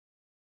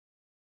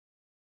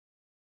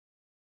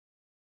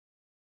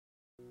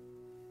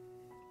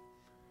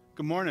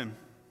Good morning.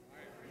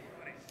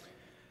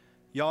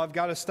 Y'all, I've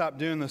got to stop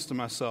doing this to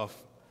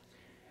myself.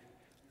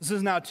 This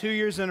is now 2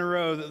 years in a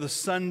row that the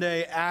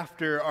Sunday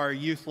after our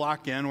youth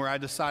lock-in, where I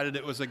decided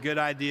it was a good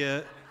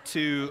idea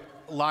to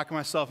lock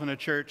myself in a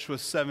church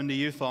with 70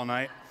 youth all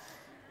night,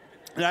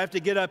 and I have to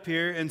get up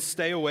here and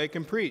stay awake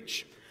and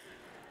preach.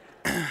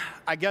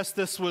 I guess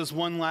this was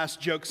one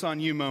last jokes on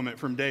you moment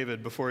from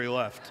David before he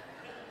left.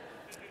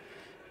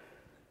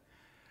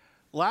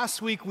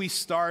 Last week we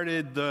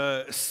started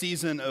the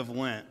season of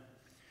Lent.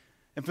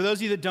 And for those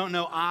of you that don't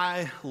know,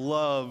 I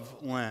love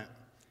Lent.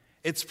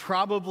 It's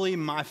probably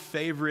my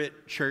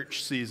favorite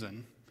church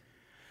season.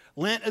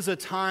 Lent is a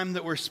time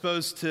that we're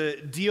supposed to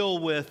deal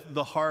with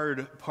the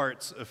hard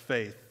parts of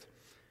faith.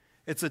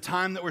 It's a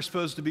time that we're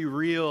supposed to be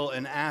real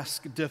and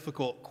ask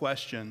difficult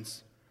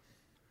questions.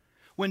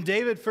 When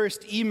David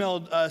first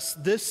emailed us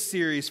this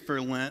series for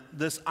Lent,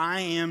 this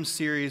I Am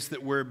series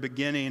that we're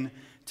beginning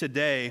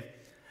today,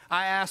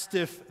 I asked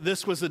if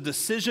this was a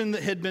decision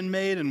that had been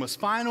made and was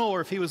final,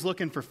 or if he was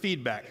looking for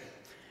feedback.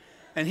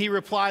 And he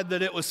replied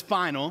that it was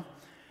final.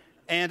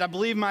 And I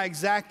believe my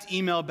exact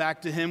email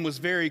back to him was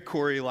very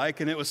Corey-like,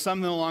 and it was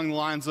something along the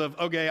lines of,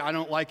 okay, I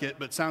don't like it,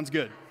 but sounds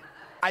good.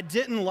 I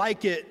didn't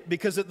like it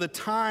because at the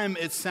time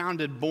it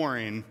sounded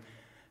boring,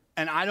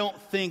 and I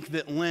don't think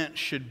that Lent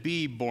should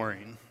be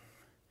boring.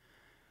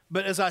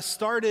 But as I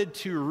started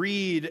to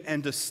read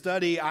and to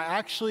study, I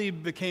actually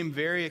became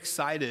very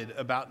excited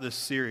about this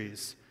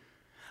series.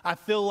 I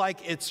feel like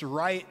it's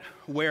right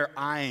where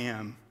I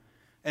am,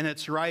 and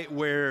it's right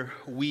where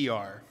we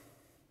are.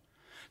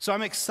 So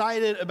I'm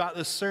excited about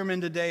this sermon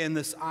today and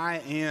this I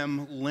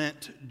Am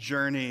Lent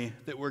journey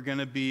that we're going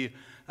to be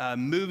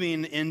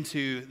moving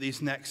into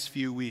these next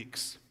few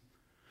weeks.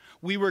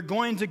 We were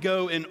going to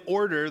go in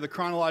order, the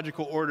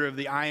chronological order of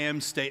the I Am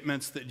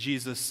statements that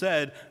Jesus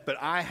said, but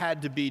I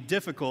had to be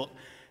difficult.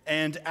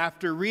 And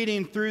after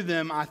reading through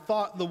them, I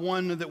thought the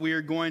one that we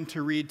are going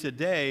to read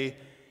today,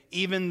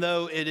 even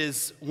though it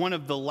is one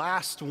of the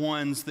last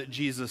ones that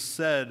Jesus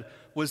said,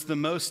 was the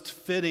most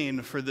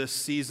fitting for this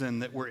season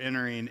that we're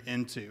entering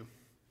into.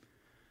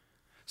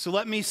 So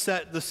let me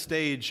set the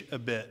stage a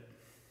bit.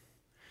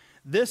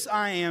 This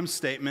I Am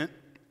statement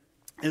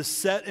is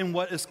set in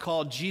what is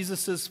called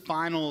Jesus'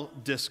 final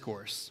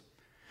discourse.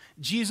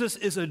 Jesus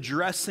is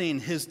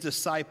addressing his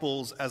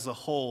disciples as a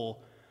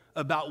whole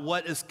about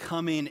what is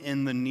coming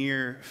in the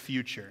near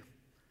future.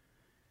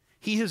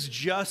 He has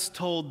just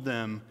told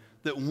them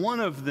that one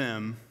of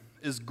them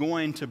is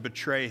going to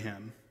betray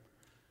him.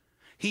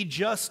 He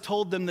just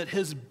told them that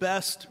his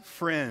best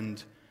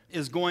friend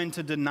is going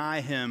to deny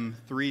him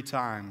 3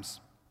 times.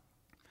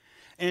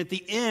 And at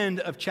the end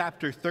of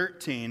chapter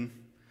 13,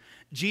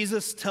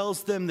 Jesus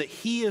tells them that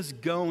he is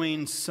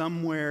going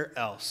somewhere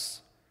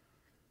else,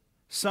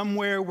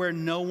 somewhere where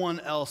no one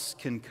else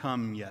can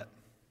come yet.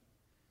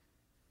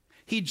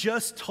 He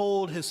just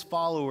told his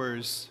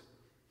followers,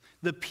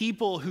 the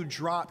people who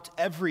dropped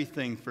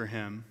everything for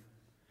him,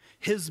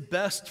 his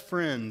best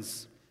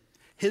friends,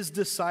 his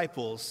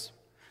disciples,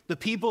 the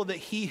people that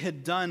he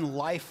had done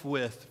life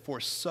with for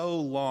so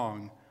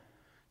long,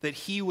 that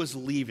he was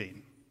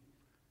leaving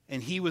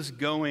and he was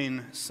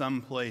going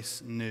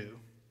someplace new.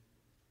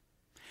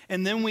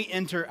 And then we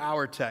enter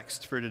our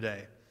text for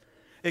today.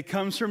 It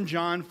comes from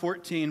John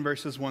 14,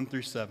 verses 1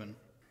 through 7.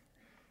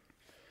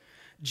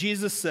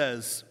 Jesus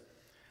says,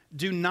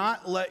 "Do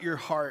not let your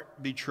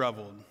heart be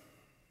troubled.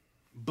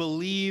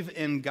 Believe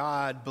in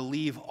God,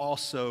 believe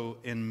also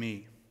in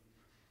me.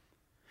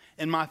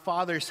 In my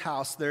Father's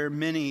house there are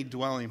many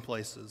dwelling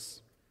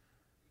places.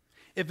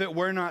 If it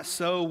were not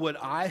so, would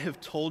I have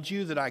told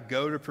you that I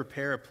go to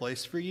prepare a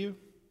place for you?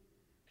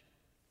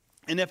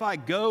 And if I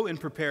go and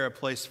prepare a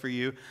place for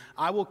you,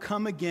 I will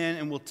come again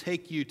and will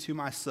take you to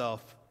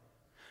myself,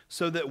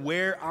 so that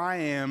where I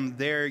am,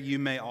 there you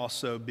may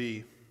also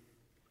be.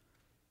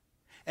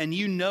 And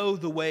you know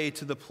the way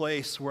to the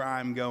place where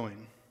I am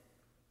going."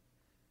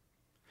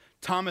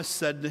 Thomas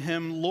said to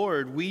him,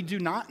 "Lord, we do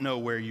not know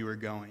where you are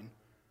going.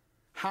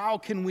 How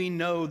can we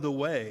know the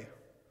way?"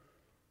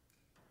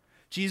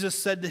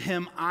 Jesus said to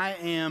him, "I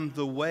am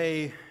the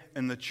way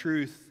and the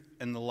truth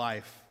and the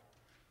life.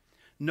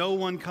 No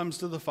one comes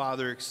to the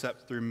Father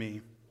except through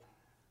me.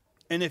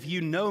 And if you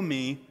know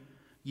me,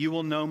 you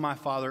will know my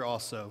Father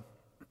also.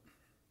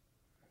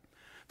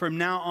 From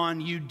now on,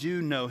 you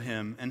do know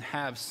him and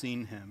have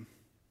seen him."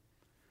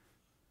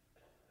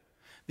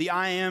 The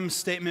I Am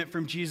statement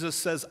from Jesus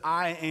says,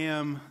 I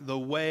am the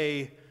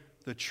way,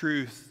 the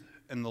truth,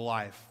 and the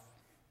life.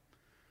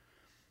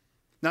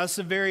 Now, it's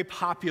a very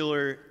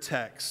popular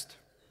text.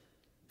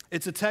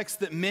 It's a text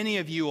that many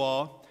of you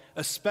all,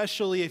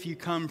 especially if you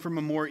come from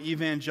a more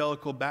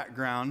evangelical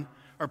background,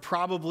 are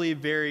probably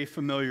very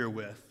familiar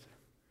with.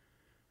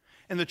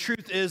 And the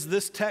truth is,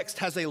 this text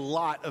has a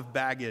lot of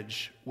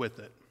baggage with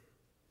it.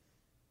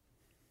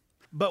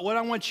 But what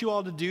I want you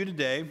all to do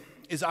today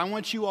is I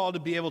want you all to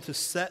be able to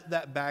set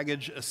that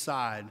baggage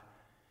aside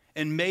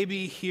and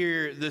maybe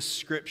hear this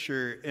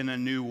scripture in a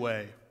new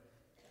way,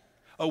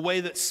 a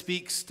way that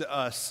speaks to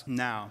us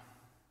now.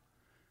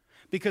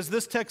 because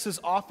this text is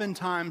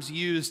oftentimes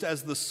used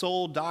as the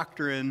sole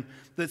doctrine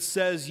that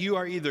says you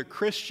are either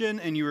Christian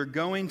and you are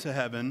going to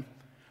heaven,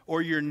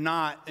 or you're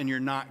not and you're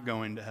not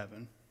going to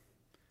heaven.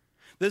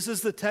 This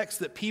is the text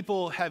that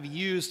people have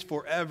used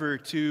forever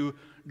to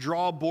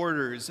draw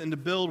borders and to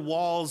build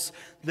walls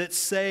that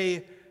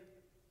say,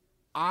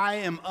 I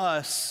am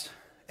us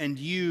and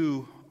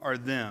you are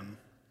them.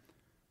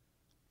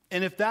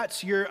 And if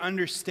that's your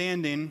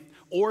understanding,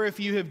 or if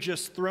you have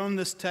just thrown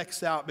this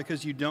text out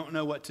because you don't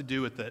know what to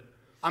do with it,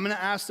 I'm going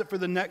to ask that for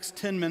the next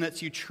 10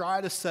 minutes you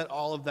try to set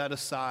all of that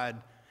aside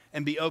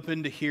and be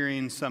open to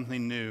hearing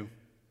something new.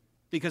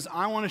 Because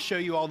I want to show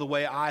you all the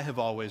way I have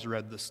always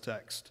read this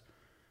text.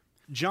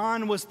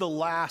 John was the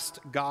last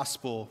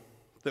gospel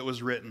that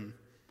was written.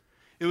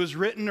 It was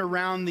written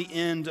around the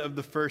end of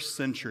the first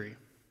century.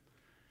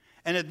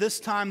 And at this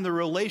time, the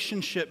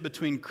relationship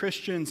between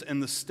Christians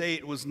and the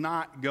state was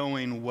not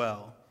going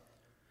well.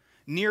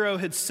 Nero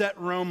had set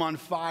Rome on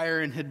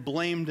fire and had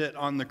blamed it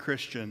on the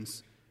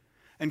Christians.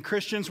 And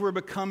Christians were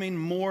becoming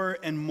more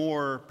and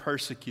more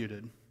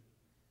persecuted.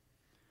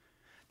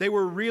 They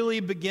were really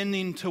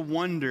beginning to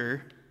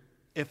wonder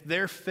if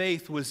their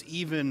faith was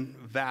even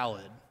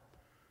valid.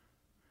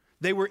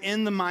 They were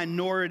in the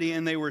minority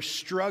and they were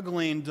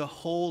struggling to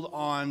hold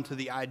on to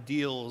the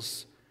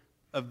ideals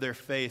of their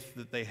faith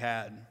that they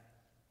had.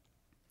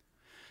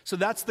 So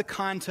that's the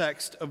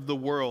context of the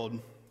world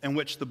in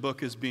which the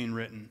book is being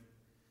written.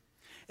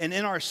 And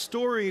in our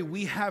story,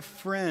 we have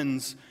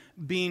friends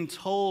being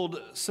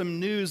told some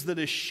news that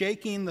is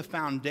shaking the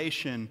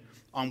foundation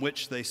on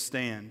which they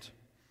stand.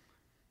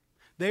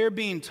 They are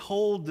being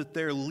told that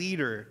their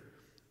leader,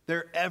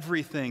 their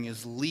everything,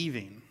 is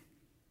leaving.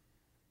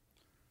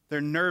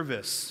 They're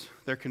nervous,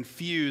 they're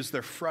confused,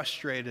 they're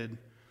frustrated,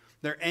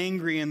 they're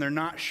angry, and they're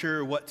not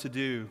sure what to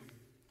do.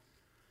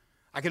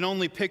 I can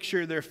only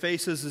picture their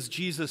faces as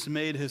Jesus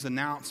made his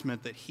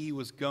announcement that he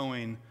was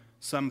going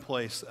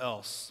someplace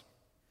else.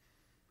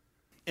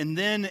 And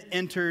then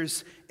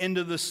enters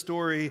into the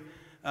story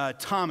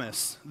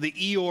Thomas, the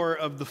Eeyore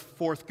of the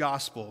fourth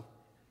gospel,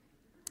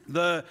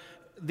 the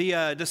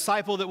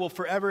disciple that will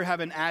forever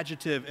have an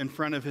adjective in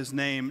front of his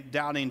name,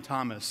 Doubting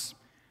Thomas,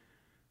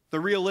 the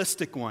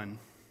realistic one,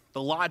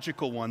 the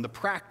logical one, the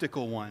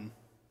practical one.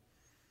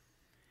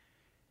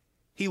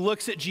 He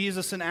looks at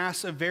Jesus and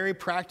asks a very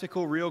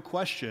practical, real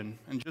question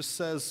and just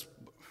says,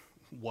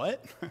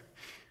 what?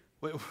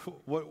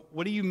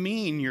 What do you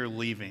mean you're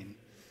leaving?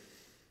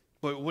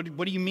 What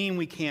do you mean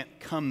we can't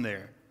come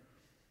there?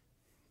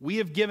 We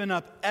have given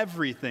up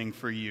everything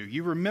for you.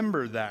 You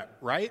remember that,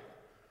 right?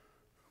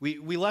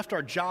 We left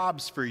our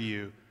jobs for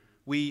you.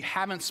 We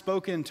haven't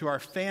spoken to our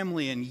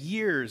family in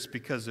years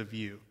because of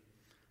you.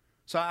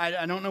 So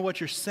I don't know what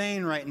you're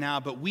saying right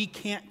now, but we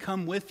can't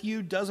come with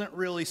you doesn't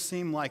really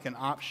seem like an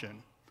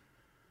option.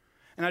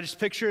 And I just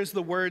picture as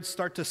the words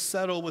start to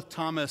settle with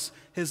Thomas,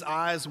 his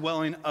eyes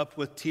welling up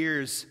with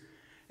tears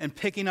and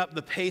picking up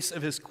the pace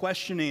of his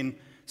questioning,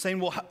 saying,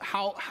 well,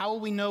 how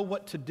will we know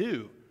what to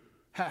do?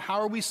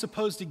 How are we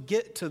supposed to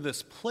get to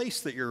this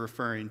place that you're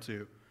referring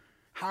to?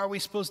 How are we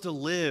supposed to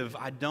live?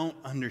 I don't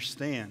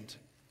understand.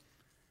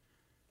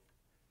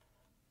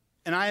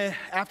 And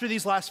after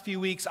these last few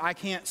weeks, I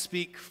can't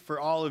speak for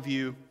all of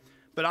you,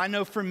 but I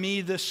know for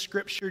me, this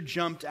scripture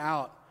jumped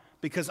out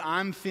because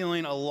I'm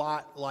feeling a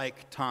lot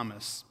like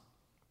Thomas.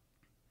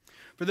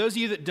 For those of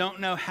you that don't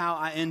know how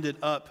I ended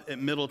up at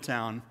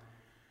Middletown,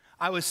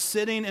 I was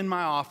sitting in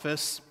my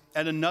office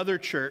at another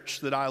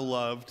church that I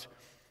loved,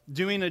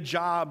 doing a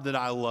job that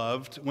I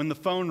loved, when the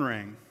phone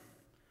rang.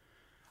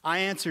 I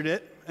answered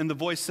it, and the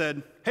voice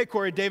said, "Hey,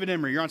 Corey, David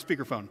Emery, you're on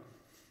speakerphone."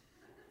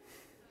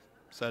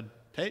 Said,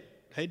 hey,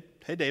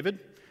 David.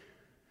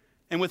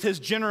 And with his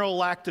general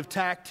lack of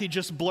tact, he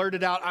just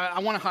blurted out, I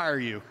want to hire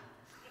you.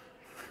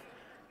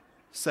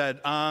 Said,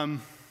 okay,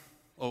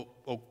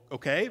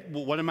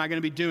 well, what am I going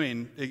to be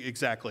doing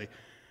exactly?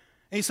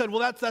 And he said,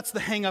 well, that's the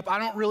hang up. I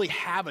don't really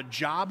have a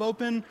job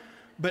open,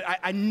 but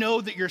I know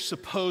that you're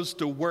supposed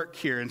to work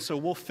here, and so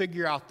we'll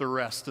figure out the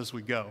rest as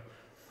we go.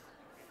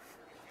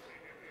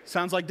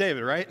 Sounds like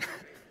David, right?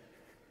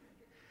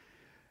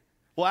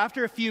 Well,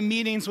 after a few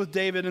meetings with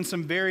David and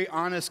some very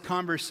honest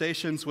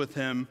conversations with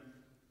him,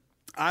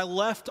 I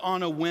left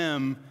on a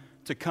whim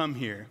to come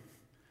here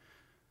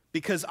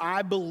because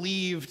I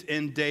believed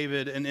in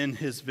David and in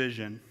his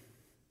vision.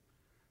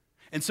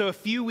 And so a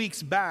few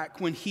weeks back,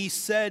 when he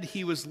said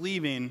he was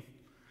leaving,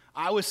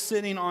 I was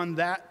sitting on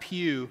that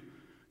pew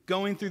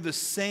going through the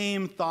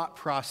same thought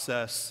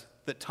process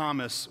that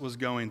Thomas was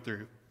going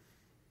through.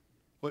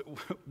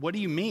 What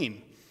do you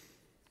mean?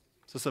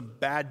 Is this a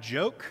bad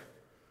joke?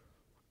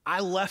 I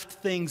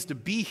left things to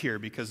be here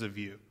because of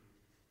you.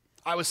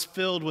 I was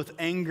filled with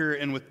anger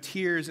and with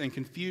tears and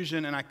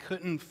confusion, and I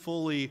couldn't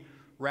fully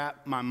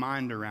wrap my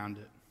mind around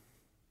it.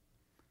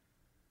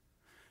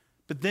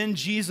 But then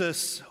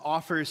Jesus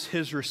offers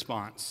his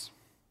response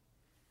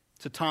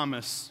to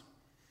Thomas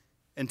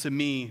and to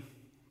me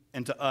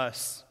and to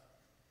us.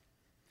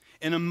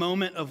 In a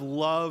moment of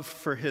love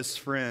for his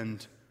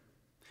friend,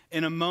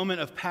 in a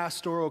moment of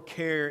pastoral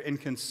care and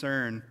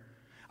concern,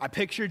 I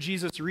picture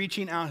Jesus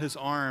reaching out his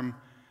arm,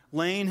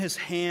 laying his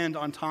hand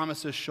on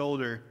Thomas's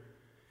shoulder,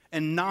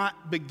 and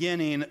not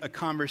beginning a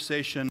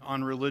conversation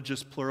on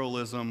religious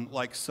pluralism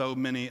like so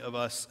many of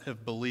us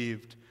have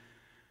believed,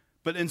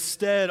 but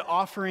instead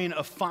offering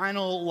a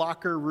final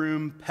locker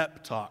room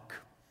pep talk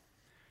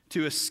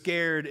to a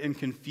scared and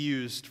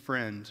confused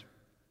friend,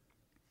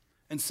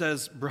 and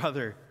says,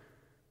 "Brother,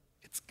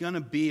 it's going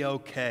to be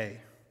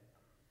okay.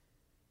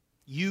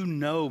 You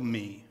know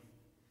me.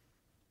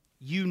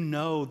 You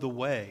know the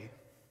way.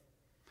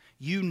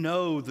 You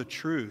know the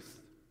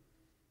truth.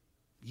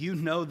 You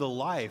know the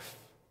life.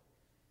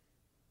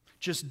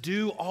 Just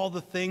do all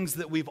the things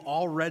that we've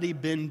already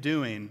been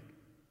doing,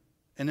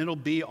 and it'll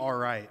be all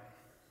right.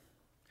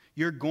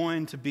 You're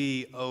going to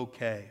be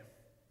okay."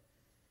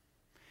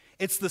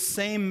 It's the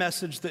same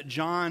message that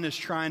John is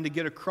trying to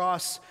get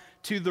across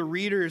to the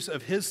readers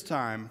of his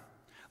time,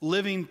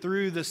 living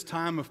through this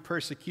time of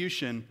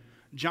persecution.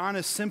 John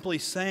is simply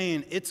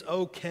saying, it's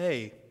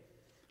okay.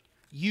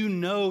 You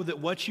know that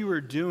what you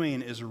are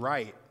doing is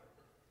right.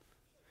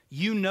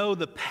 You know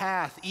the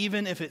path,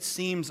 even if it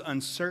seems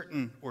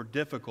uncertain or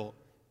difficult.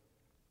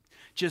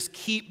 Just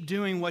keep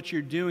doing what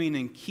you're doing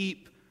and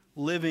keep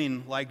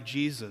living like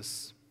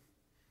Jesus.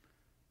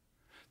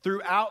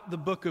 Throughout the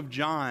book of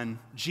John,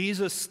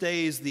 Jesus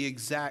stays the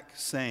exact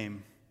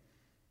same.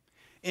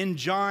 In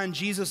John,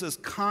 Jesus is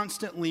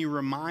constantly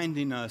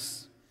reminding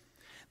us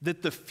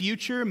that the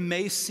future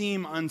may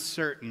seem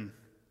uncertain.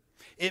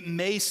 It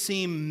may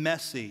seem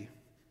messy,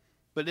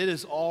 but it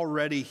is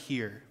already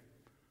here.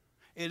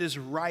 It is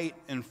right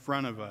in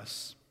front of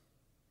us.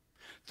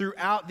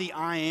 Throughout the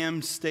I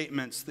am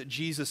statements that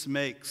Jesus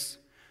makes,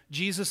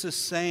 Jesus is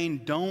saying,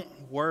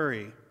 don't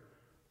worry,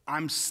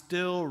 I'm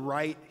still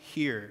right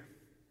here.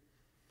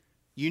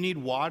 You need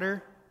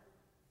water?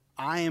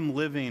 I am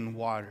living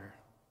water.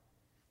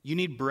 You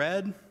need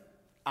bread?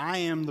 I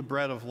am the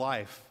bread of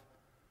life.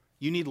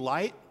 You need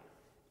light?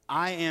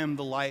 I am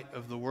the light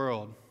of the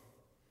world.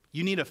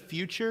 You need a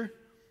future?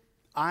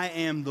 I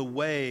am the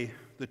way,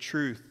 the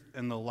truth,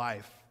 and the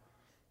life.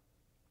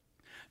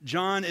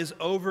 John is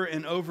over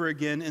and over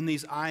again in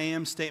these I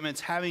am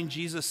statements having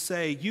Jesus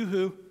say,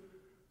 "Yoo-hoo,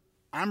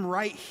 I'm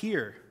right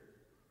here."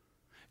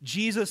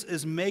 Jesus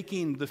is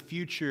making the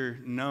future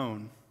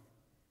known.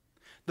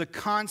 The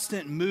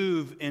constant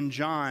move in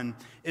John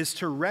is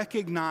to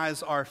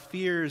recognize our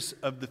fears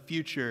of the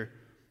future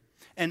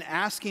and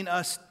asking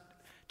us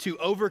to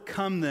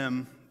overcome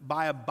them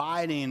by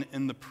abiding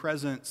in the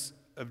presence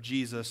of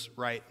Jesus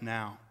right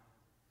now.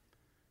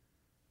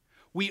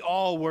 We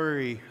all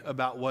worry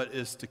about what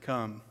is to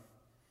come.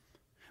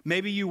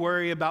 Maybe you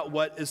worry about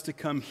what is to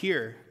come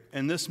here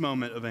in this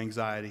moment of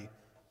anxiety.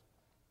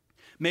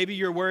 Maybe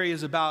your worry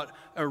is about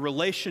a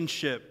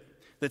relationship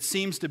that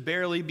seems to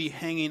barely be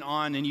hanging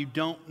on and you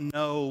don't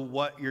know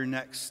what your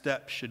next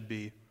step should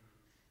be.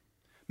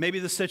 Maybe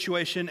the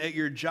situation at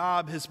your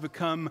job has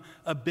become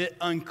a bit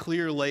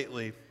unclear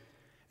lately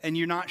and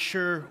you're not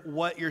sure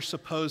what you're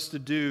supposed to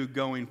do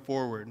going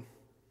forward.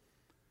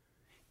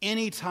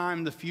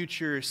 Anytime the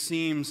future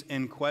seems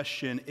in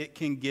question, it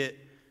can get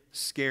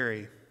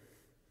scary.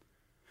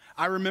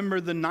 I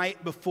remember the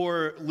night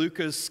before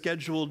Luca's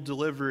scheduled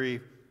delivery,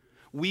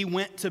 we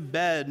went to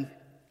bed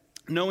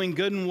knowing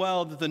good and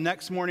well that the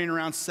next morning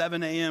around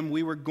 7 a.m.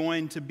 we were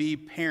going to be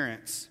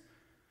parents.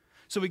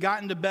 So we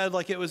got into bed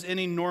like it was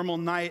any normal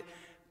night,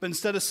 but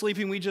instead of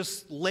sleeping, we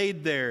just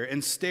laid there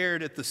and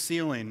stared at the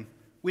ceiling.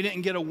 We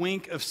didn't get a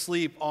wink of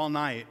sleep all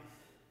night.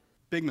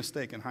 Big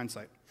mistake in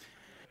hindsight.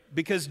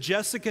 Because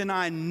Jessica and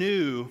I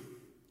knew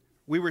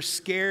we were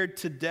scared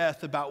to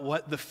death about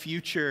what the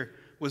future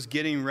was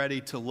getting ready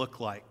to look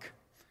like.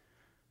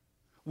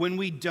 When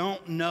we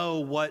don't know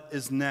what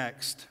is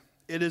next,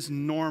 it is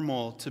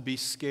normal to be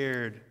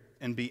scared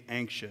and be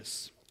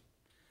anxious.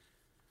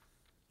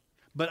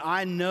 But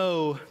I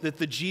know that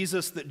the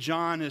Jesus that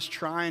John is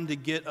trying to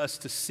get us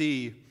to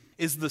see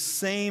is the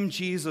same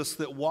Jesus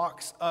that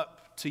walks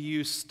up to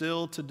you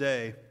still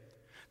today,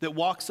 that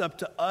walks up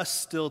to us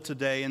still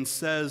today and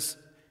says,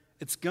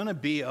 it's going to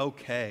be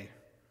okay.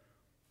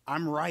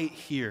 I'm right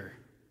here.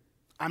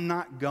 I'm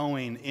not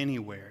going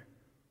anywhere.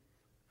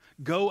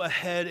 Go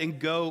ahead and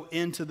go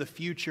into the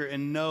future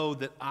and know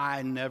that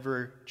I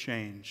never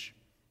change.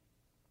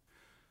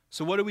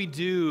 So what do we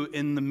do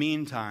in the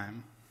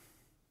meantime?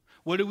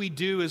 What do we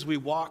do as we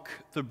walk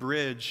the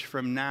bridge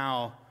from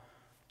now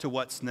to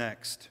what's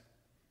next?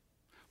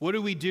 What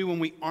do we do when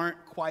we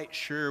aren't quite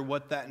sure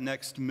what that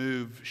next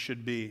move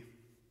should be?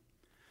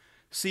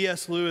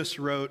 C.S. Lewis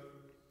wrote,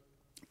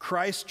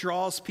 "Christ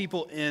draws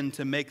people in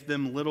to make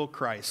them little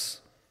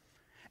Christs.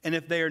 And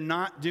if they are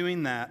not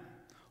doing that,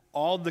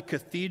 all the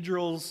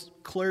cathedrals,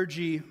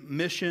 clergy,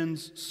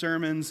 missions,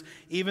 sermons,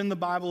 even the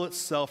Bible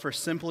itself are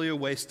simply a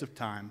waste of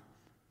time.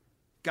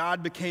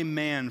 God became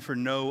man for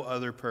no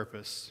other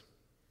purpose."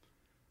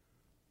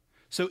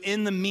 So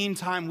in the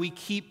meantime, we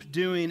keep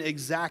doing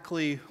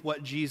exactly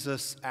what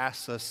Jesus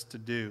asks us to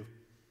do.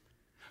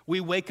 We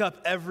wake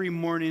up every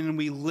morning and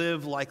we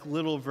live like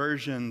little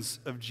versions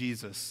of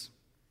Jesus.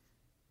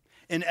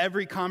 In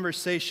every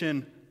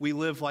conversation, we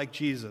live like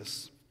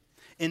Jesus.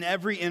 In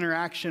every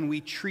interaction, we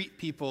treat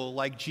people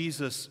like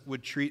Jesus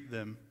would treat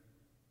them.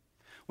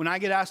 When I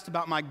get asked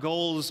about my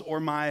goals or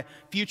my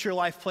future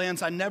life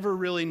plans, I never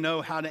really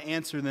know how to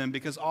answer them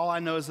because all I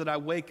know is that I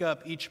wake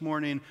up each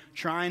morning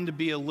trying to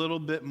be a little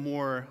bit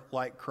more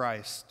like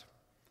Christ.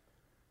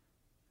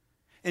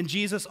 And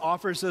Jesus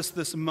offers us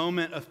this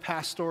moment of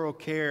pastoral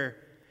care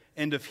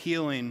and of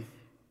healing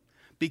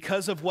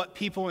because of what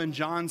people in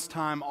John's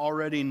time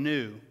already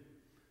knew.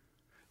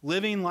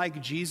 Living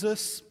like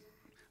Jesus,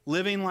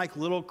 living like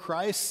little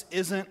Christ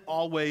isn't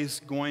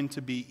always going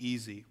to be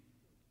easy.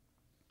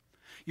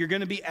 You're going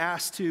to be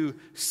asked to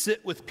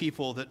sit with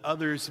people that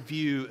others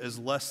view as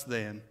less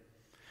than.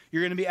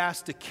 You're going to be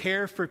asked to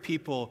care for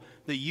people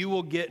that you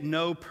will get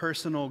no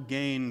personal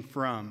gain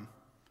from.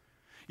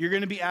 You're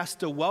going to be asked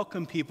to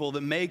welcome people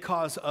that may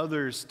cause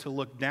others to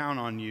look down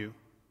on you.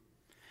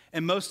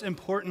 And most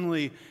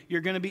importantly,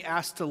 you're going to be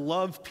asked to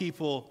love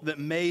people that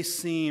may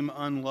seem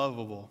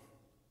unlovable.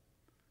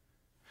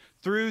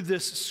 Through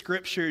this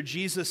scripture,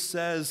 Jesus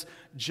says,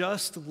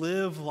 just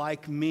live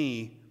like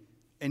me,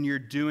 and you're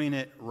doing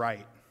it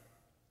right.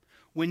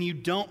 When you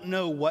don't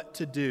know what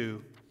to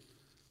do,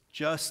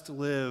 just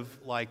live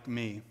like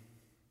me.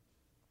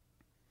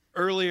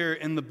 Earlier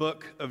in the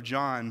book of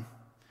John,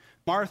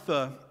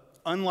 Martha,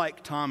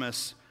 unlike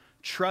Thomas,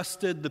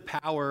 trusted the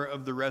power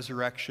of the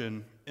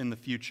resurrection in the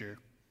future.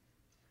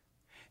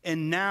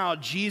 And now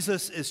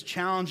Jesus is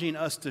challenging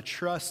us to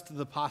trust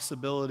the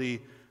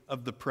possibility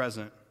of the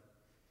present,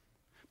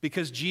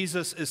 because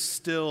Jesus is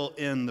still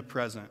in the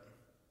present.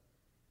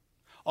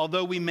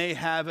 Although we may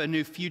have a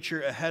new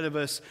future ahead of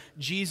us,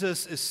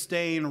 Jesus is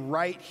staying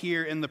right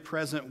here in the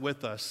present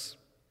with us.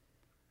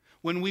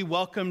 When we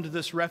welcomed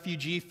this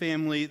refugee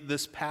family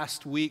this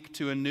past week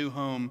to a new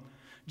home,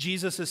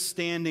 Jesus is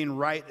standing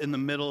right in the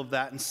middle of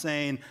that and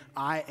saying,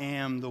 I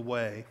am the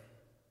way.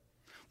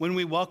 When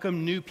we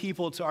welcome new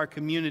people to our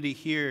community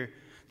here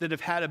that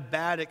have had a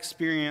bad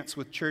experience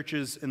with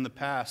churches in the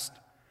past,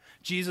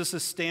 Jesus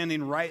is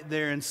standing right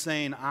there and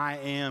saying, I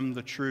am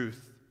the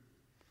truth.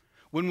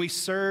 When we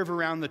serve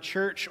around the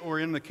church or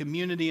in the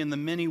community in the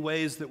many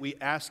ways that we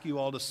ask you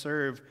all to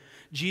serve,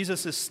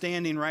 Jesus is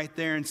standing right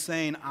there and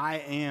saying, I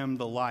am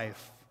the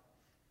life.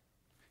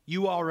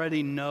 You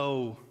already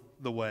know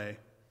the way.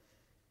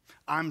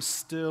 I'm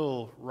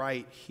still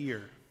right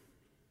here.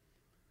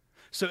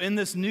 So in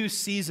this new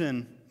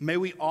season, may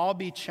we all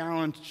be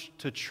challenged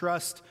to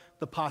trust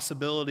the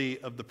possibility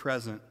of the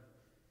present.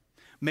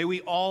 May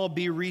we all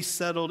be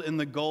resettled in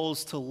the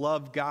goals to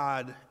love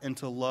God and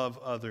to love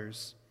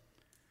others.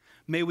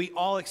 May we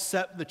all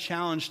accept the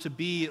challenge to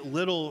be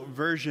little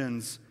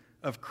versions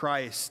of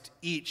Christ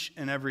each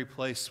and every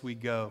place we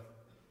go.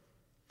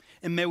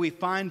 And may we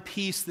find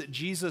peace that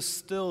Jesus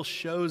still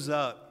shows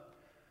up,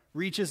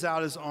 reaches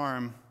out his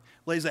arm,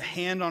 lays a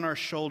hand on our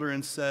shoulder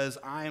and says,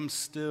 I am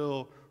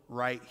still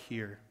right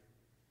here.